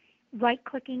tool,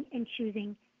 right-clicking and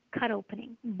choosing Cut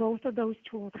Opening. Both of those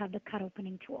tools have the Cut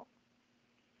Opening tool.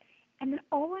 And then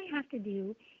all I have to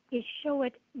do is show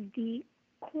it the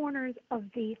corners of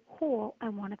the hole I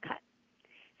want to cut.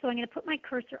 So I'm going to put my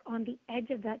cursor on the edge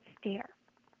of that stair.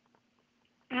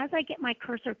 As I get my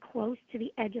cursor close to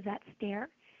the edge of that stair,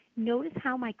 notice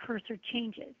how my cursor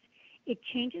changes. It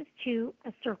changes to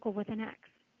a circle with an X,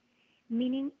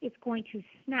 meaning it's going to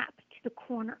snap to the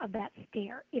corner of that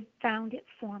stair. It found it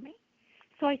for me.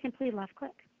 So I simply left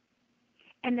click.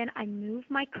 and then I move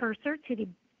my cursor to the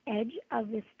edge of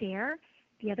the stair,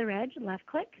 the other edge, left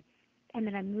click, and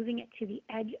then I'm moving it to the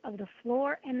edge of the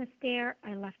floor and the stair.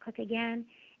 I left click again,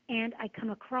 and I come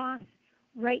across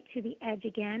right to the edge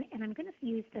again, and I'm going to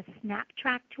use the Snap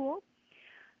Track tool.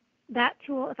 That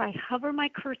tool, if I hover my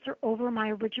cursor over my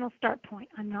original start point,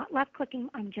 I'm not left clicking,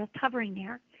 I'm just hovering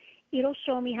there, it'll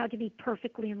show me how to be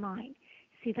perfectly in line.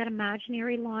 See that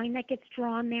imaginary line that gets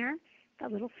drawn there?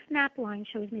 That little snap line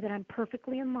shows me that I'm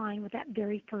perfectly in line with that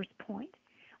very first point.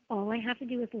 All I have to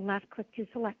do is left click to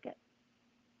select it.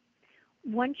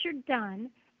 Once you're done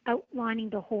outlining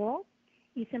the hole,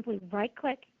 you simply right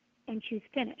click and choose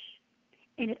Finish,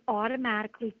 and it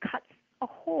automatically cuts a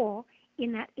hole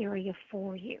in that area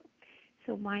for you.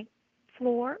 So my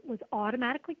floor was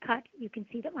automatically cut. You can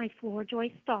see that my floor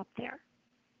joist stopped there.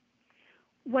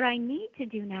 What I need to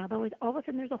do now, though, is all of a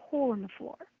sudden there's a hole in the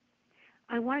floor.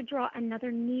 I want to draw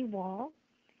another knee wall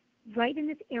right in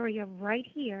this area right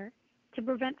here to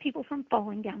prevent people from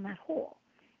falling down that hole.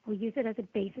 We'll use it as a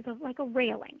basis of like a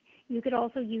railing. You could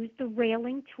also use the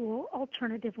railing tool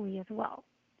alternatively as well.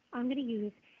 I'm going to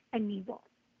use a knee wall.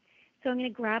 So I'm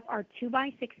going to grab our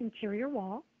 2x6 interior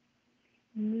wall,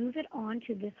 move it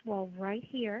onto this wall right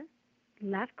here,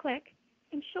 left click,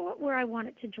 and show it where I want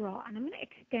it to draw. And I'm going to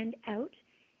extend out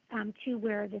to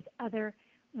where this other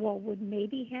wall would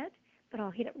maybe hit, but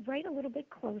I'll hit it right a little bit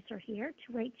closer here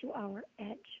to right to our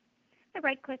edge. I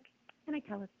right click and I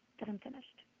tell it that I'm finished.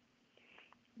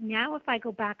 Now if I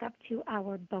go back up to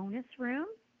our bonus room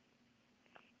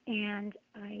and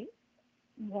I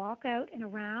walk out and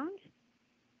around,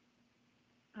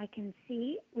 I can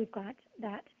see we've got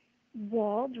that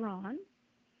wall drawn.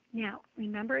 Now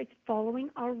remember, it's following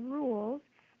our rules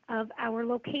of our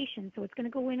location, so it's going to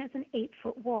go in as an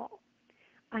 8-foot wall.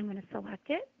 I'm going to select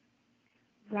it,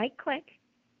 right click,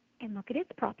 and look at its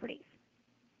properties.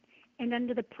 And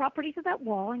under the properties of that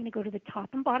wall, I'm going to go to the top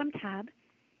and bottom tab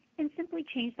and simply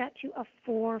change that to a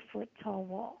 4-foot tall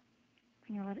wall.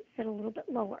 I'm going to let it sit a little bit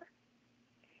lower.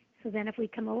 So then if we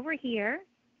come over here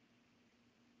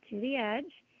to the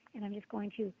edge, and I'm just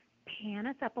going to pan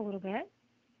us up a little bit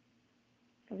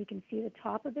so we can see the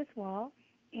top of this wall,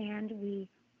 and we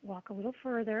walk a little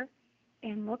further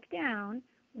and look down,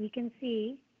 we can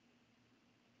see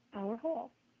our hole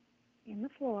in the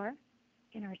floor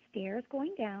and our stairs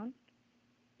going down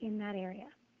in that area.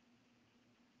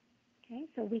 Okay,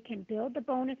 so we can build the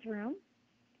bonus room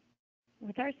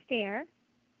with our stair,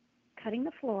 cutting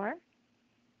the floor,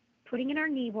 putting in our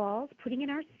knee walls, putting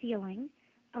in our ceiling,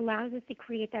 allows us to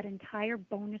create that entire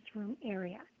bonus room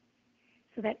area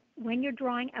so that when you're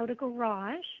drawing out a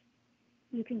garage,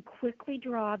 you can quickly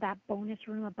draw that bonus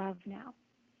room above now.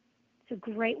 It's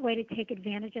a great way to take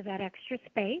advantage of that extra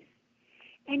space.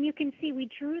 And you can see we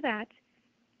drew that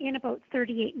in about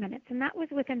 38 minutes, and that was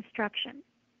with instruction.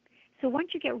 So once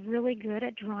you get really good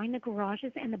at drawing the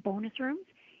garages and the bonus rooms,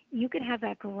 you could have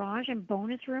that garage and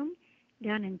bonus room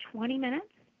done in 20 minutes.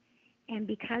 And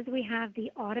because we have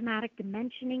the automatic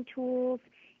dimensioning tools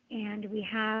and we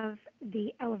have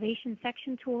the elevation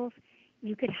section tools,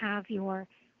 you could have your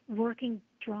working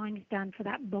drawings done for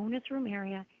that bonus room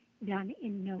area done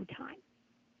in no time.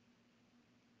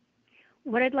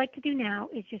 What I'd like to do now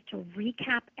is just to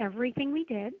recap everything we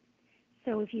did.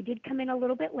 So if you did come in a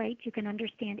little bit late, you can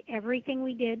understand everything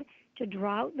we did to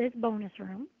draw out this bonus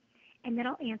room, and then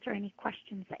I'll answer any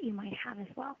questions that you might have as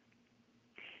well.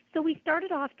 So we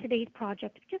started off today's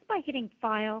project just by hitting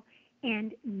File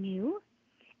and New.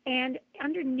 And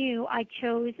under New, I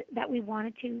chose that we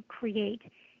wanted to create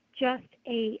just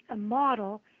a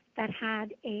model that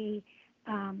had a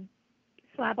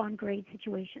slab-on-grade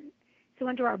situation. So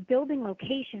under our building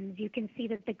locations, you can see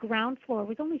that the ground floor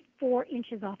was only 4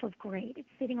 inches off of grade. It's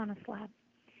sitting on a slab.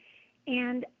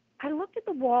 And I looked at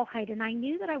the wall height, and I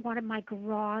knew that I wanted my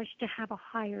garage to have a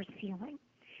higher ceiling.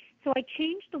 So I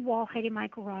changed the wall height in my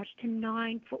garage to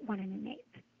 9 foot 1 1/8.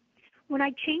 When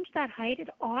I changed that height, it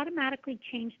automatically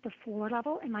changed the floor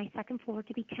level in my second floor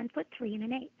to be 10 foot 3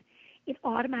 1/8. It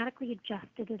automatically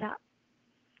adjusted it up.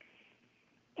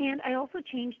 And I also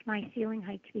changed my ceiling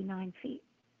height to be 9 feet.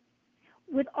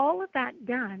 With all of that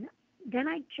done, then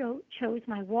I chose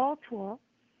my wall tool,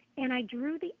 and I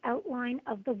drew the outline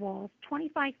of the walls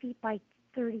 25 feet by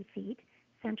 30 feet,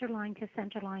 center line to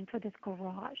center line for this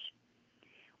garage.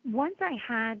 Once I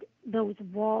had those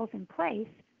walls in place,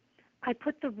 I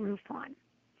put the roof on.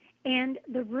 And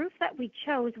the roof that we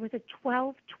chose was a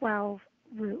 12-12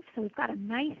 roof. So we've got a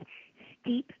nice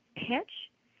steep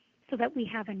pitch so that we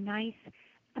have a nice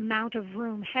amount of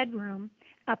room, headroom,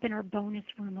 up in our bonus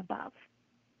room above.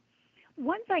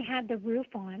 Once I had the roof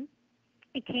on,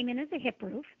 it came in as a hip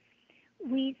roof.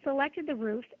 we selected the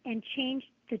roof and changed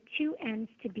the two ends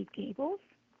to be gables,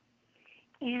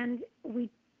 and we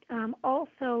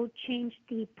also changed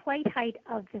the plate height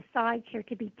of the sides here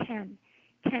to be 10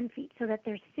 feet, so that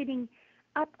they're sitting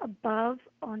up above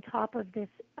on top of this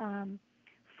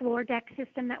floor deck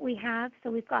system that we have. So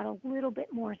we've got a little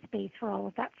bit more space for all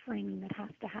of that framing that has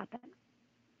to happen.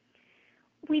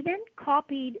 We then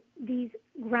copied these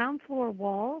ground floor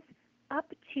walls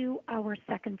up to our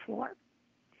second floor.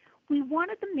 We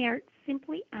wanted them there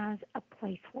simply as a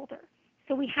placeholder.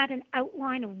 So we had an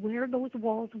outline of where those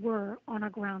walls were on our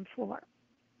ground floor.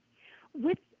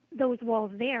 With those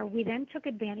walls there, we then took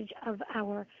advantage of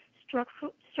our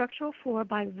structural floor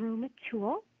by room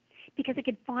tool, because it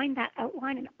could find that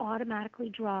outline and automatically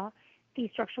draw the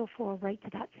structural floor right to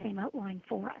that same outline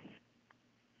for us.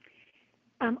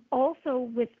 Also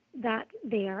with that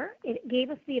there, it gave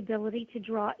us the ability to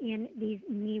draw in these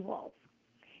knee walls.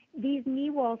 These knee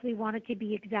walls we wanted to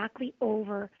be exactly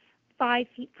over 5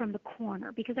 feet from the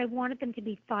corner, because I wanted them to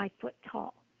be 5 foot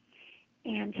tall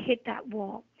and hit that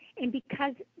wall. And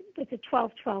because it's a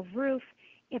 12-12 roof,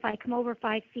 if I come over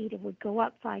 5 feet, it would go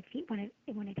up 5 feet when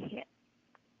it hit.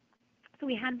 So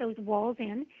we had those walls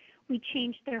in. We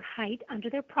changed their height under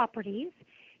their properties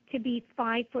to be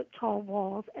 5 foot tall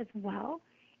walls as well,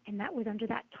 and that was under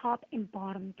that top and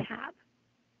bottom tab.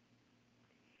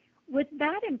 With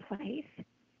that in place,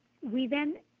 we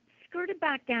then skirted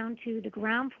back down to the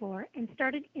ground floor and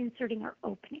started inserting our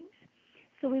openings.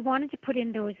 So we wanted to put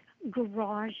in those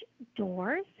garage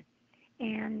doors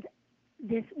and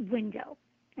this window.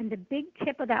 And the big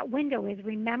tip of that window is,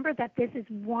 remember that this is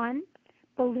one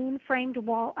balloon framed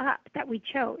wall up that we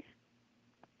chose.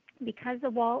 Because the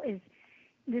wall is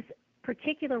this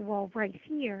particular wall right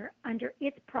here under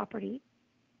its property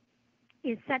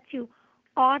is set to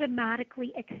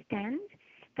automatically extend.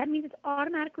 That means it's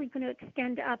automatically going to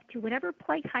extend up to whatever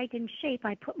plate height and shape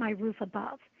I put my roof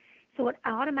above. So it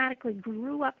automatically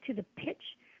grew up to the pitch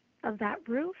of that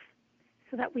roof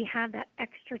so that we have that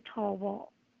extra tall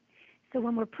wall. So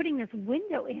when we're putting this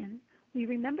window in, we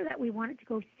remember that we want it to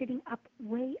go sitting up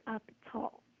way up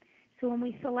tall. So when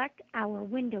we select our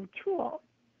window tool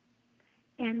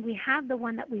and we have the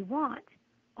one that we want,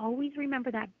 always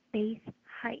remember that base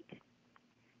height.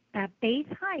 That base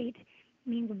height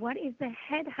means what is the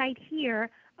head height here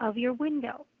of your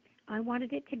window. I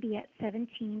wanted it to be at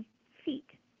 17 feet.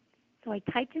 So I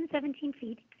typed in 17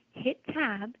 feet, hit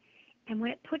tab, and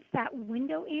when it puts that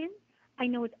window in, I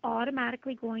know it's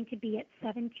automatically going to be at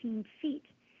 17 feet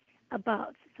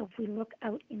above. So if we look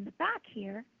out in the back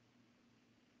here,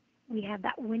 we have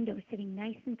that window sitting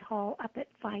nice and tall up at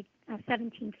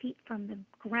 17 feet from the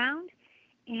ground,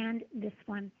 and this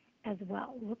one as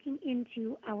well, looking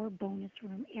into our bonus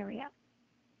room area.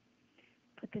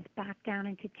 Put this back down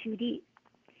into 2D.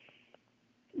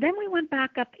 Then we went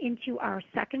back up into our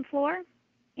second floor,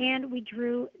 and we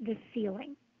drew the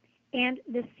ceiling. And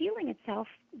the ceiling itself,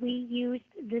 we used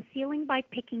the ceiling by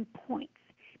picking points,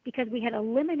 because we had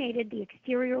eliminated the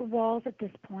exterior walls at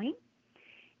this point,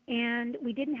 and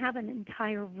we didn't have an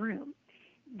entire room.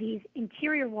 These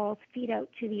interior walls feed out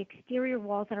to the exterior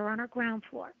walls that are on our ground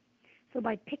floor. So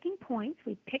by picking points,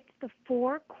 we picked the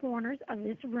 4 corners of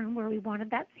this room where we wanted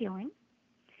that ceiling,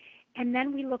 and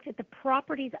then we looked at the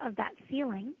properties of that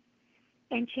ceiling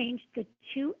and changed the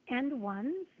 2 end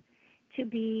ones to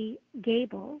be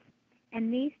gables,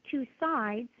 and these 2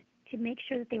 sides to make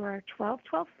sure that they were a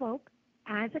 12-12 slope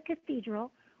as a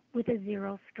cathedral with a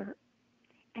 0 skirt.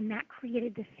 And that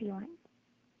created the ceiling.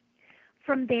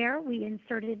 From there, we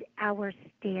inserted our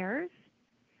stairs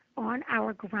on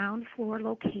our ground floor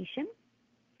location.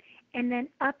 And then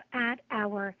up at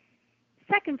our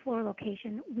second floor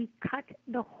location, we cut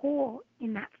the hole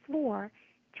in that floor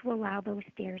to allow those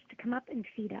stairs to come up and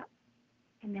feed up.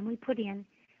 And then we put in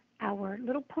our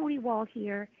little pony wall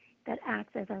here that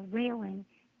acts as a railing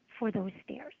for those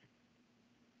stairs.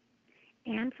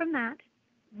 And from that,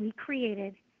 we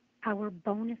created our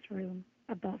bonus room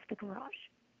above the garage.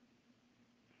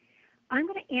 I'm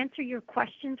going to answer your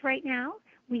questions right now.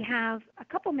 We have a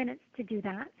couple minutes to do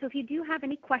that. So if you do have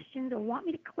any questions or want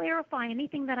me to clarify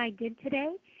anything that I did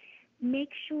today, make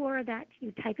sure that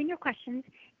you type in your questions,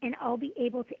 and I'll be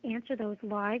able to answer those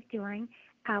live during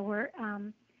our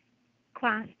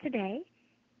class today.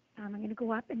 I'm going to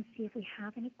go up and see if we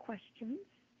have any questions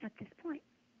at this point.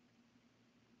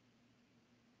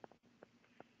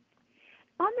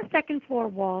 On the second floor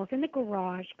walls in the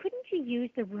garage, couldn't you use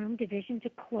the room division to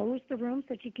close the room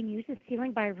so that you can use the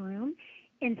ceiling by room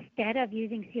instead of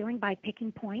using ceiling by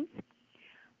picking points?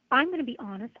 I'm going to be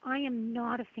honest, I am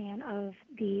not a fan of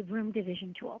the room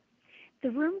division tool. The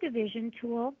room division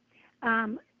tool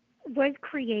was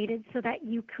created so that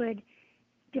you could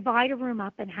divide a room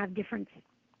up and have different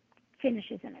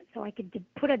finishes in it. So I could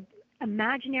put an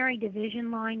imaginary division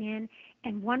line in,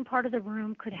 and one part of the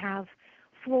room could have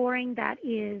flooring that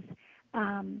is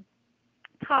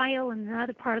tile, and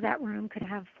another part of that room could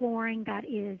have flooring that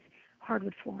is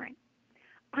hardwood flooring.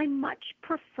 I much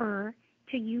prefer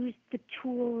to use the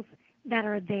tools that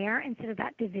are there instead of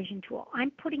that division tool.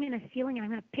 I'm putting in a ceiling, and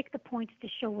I'm going to pick the points to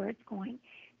show where it's going.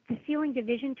 The ceiling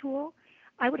division tool,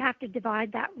 I would have to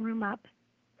divide that room up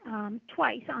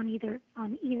twice on either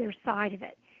side of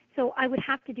it. So I would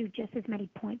have to do just as many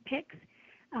point picks,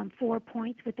 4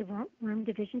 points with the room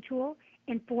division tool,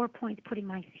 and 4 points putting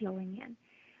my ceiling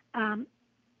in.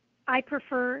 I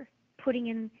prefer putting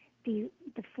in the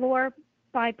floor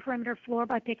by perimeter, floor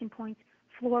by picking points,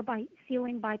 floor by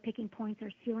ceiling by picking points, or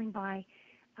ceiling by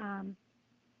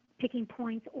picking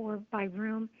points, or by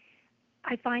room.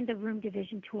 I find the room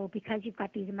division tool, because you've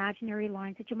got these imaginary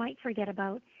lines that you might forget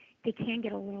about, they can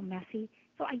get a little messy.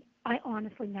 So I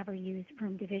honestly never use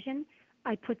room division.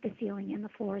 I put the ceiling and the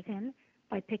floors in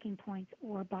by picking points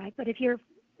or by, but if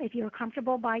you're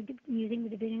comfortable by using the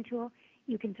division tool,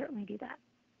 you can certainly do that.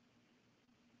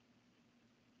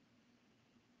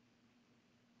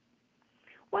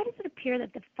 Why does it appear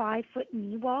that the 5-foot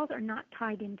knee walls are not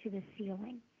tied into the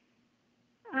ceiling?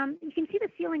 You can see the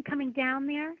ceiling coming down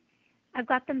there. I've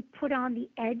got them put on the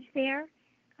edge there.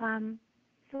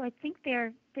 So I think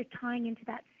they're tying into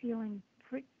that ceiling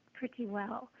pretty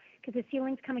well, because the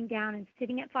ceiling's coming down and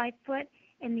sitting at 5 foot,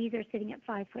 and these are sitting at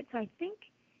 5 foot. So I think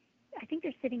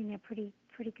they're sitting in there pretty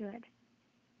good.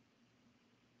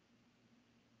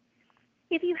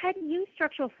 If you had used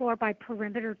structural floor by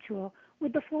perimeter tool,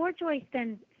 would the floor joist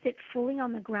then sit fully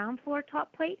on the ground floor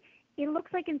top plate? It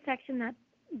looks like in section that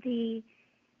the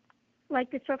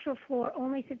structural floor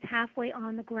only sits halfway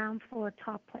on the ground floor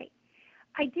top plate.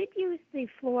 I did use the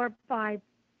floor by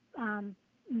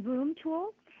room tool,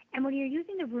 and when you're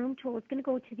using the room tool, it's going to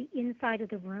go to the inside of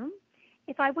the room.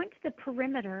 If I went to the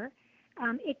perimeter,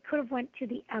 it could have went to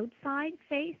the outside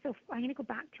face. So I'm going to go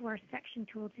back to our section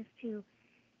tool just to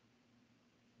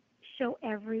show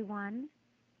everyone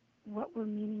what we're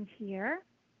meaning here.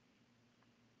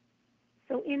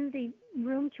 So in the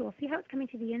room tool, see how it's coming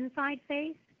to the inside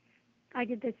face? I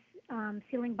did this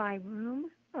ceiling by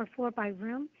room, or floor by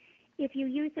room. If you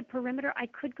use the perimeter, I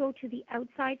could go to the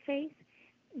outside face.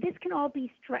 This can all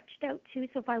be stretched out too,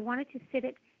 so if I wanted to sit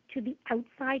it to the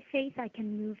outside face, I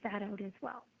can move that out as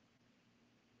well.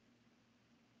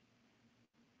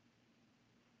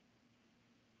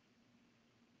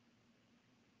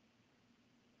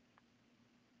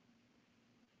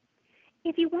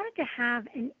 If you wanted to have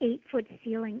an 8-foot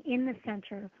ceiling in the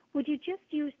center, would you just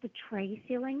use the tray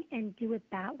ceiling and do it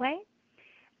that way?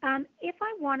 If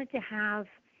I wanted to have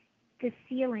the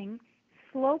ceiling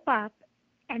slope up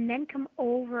and then come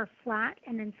over flat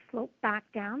and then slope back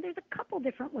down, there's a couple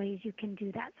different ways you can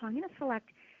do that. So I'm going to select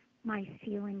my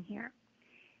ceiling here.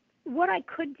 What I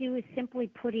could do is simply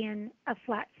put in a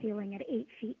flat ceiling at 8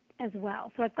 feet as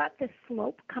well. So I've got this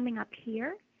slope coming up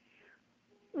here.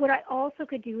 What I also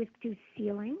could do is do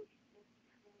ceiling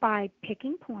by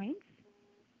picking points,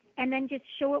 and then just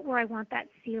show it where I want that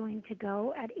ceiling to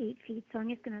go at 8 feet. So I'm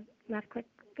just going to left click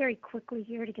very quickly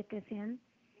here to get this in.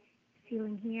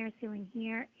 Ceiling here,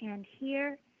 and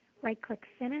here. Right click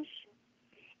finish.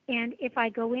 And if I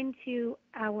go into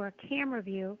our camera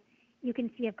view, you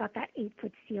can see I've got that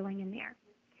 8-foot ceiling in there.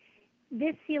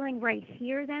 This ceiling right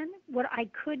here then, what I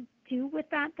could do with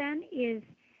that then is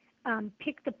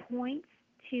pick the points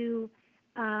to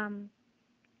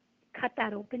cut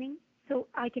that opening. So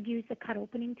I could use the cut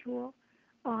opening tool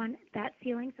on that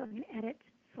ceiling. So I'm going to edit,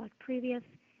 select previous,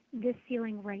 this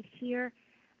ceiling right here.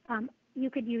 You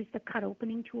could use the cut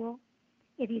opening tool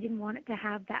if you didn't want it to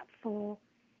have that full.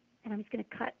 And I'm just going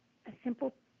to cut a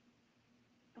simple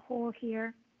hole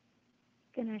here,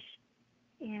 finish,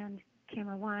 and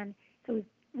camera 1. So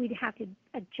we'd have to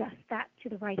adjust that to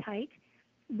the right height.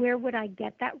 Where would I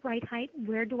get that right height?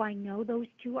 Where do I know those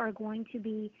two are going to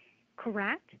be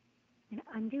correct? And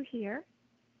undo here.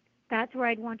 That's where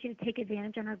I'd want you to take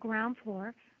advantage on our ground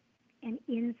floor and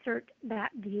insert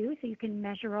that view so you can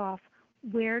measure off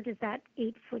where does that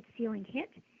 8-foot ceiling hit.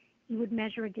 You would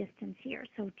measure a distance here.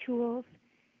 So tools,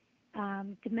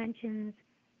 dimensions,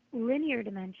 linear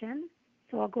dimension.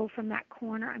 So I'll go from that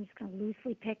corner. I'm just going to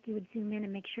loosely pick. You would zoom in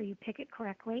and make sure you pick it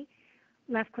correctly.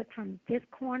 Left click from this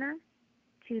corner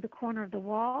to the corner of the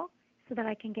wall so that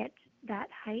I can get that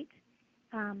height.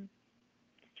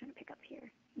 Just trying to pick up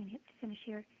here. I'm going to hit finish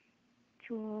here.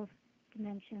 Tools,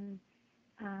 dimension,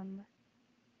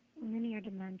 linear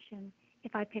dimension.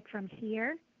 If I pick from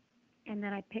here and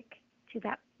then I pick to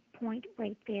that point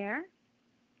right there,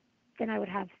 then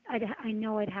I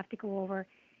know I'd have to go over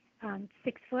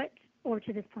 6 foot, or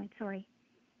to this point, sorry,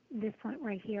 this point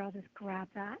right here. I'll just grab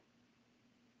that,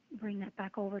 bring that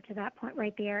back over to that point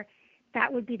right there.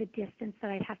 That would be the distance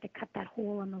that I'd have to cut that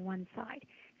hole on the one side.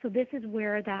 So this is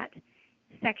where that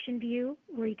section view,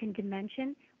 where you can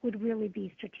dimension, would really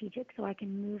be strategic. So I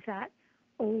can move that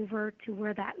over to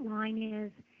where that line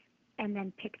is and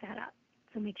then pick that up.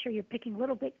 So make sure you're picking a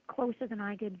little bit closer than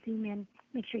I did. Zoom in,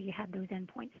 make sure you have those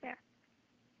endpoints there.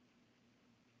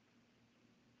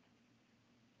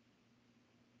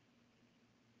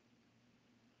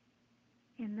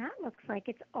 And that looks like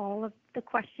it's all of the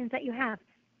questions that you have.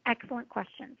 Excellent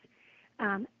questions.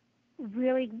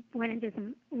 Really went into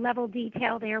some level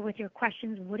detail there with your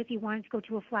questions. What if you wanted to go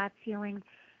to a flat ceiling?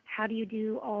 How do you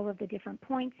do all of the different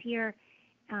points here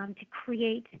to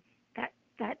create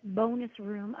that bonus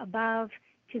room above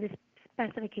to the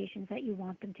specifications that you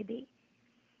want them to be?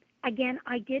 Again,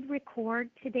 I did record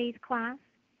today's class,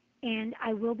 and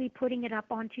I will be putting it up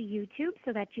onto YouTube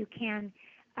so that you can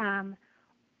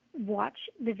watch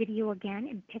the video again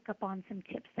and pick up on some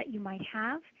tips that you might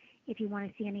have if you want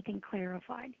to see anything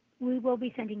clarified. We will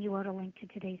be sending you out a link to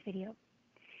today's video.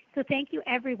 So thank you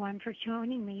everyone for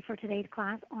joining me for today's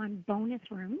class on bonus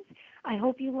rooms. I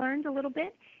hope you learned a little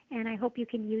bit, and I hope you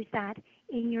can use that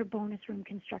in your bonus room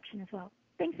construction as well.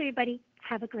 Thanks everybody.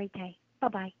 Have a great day.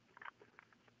 Bye-bye.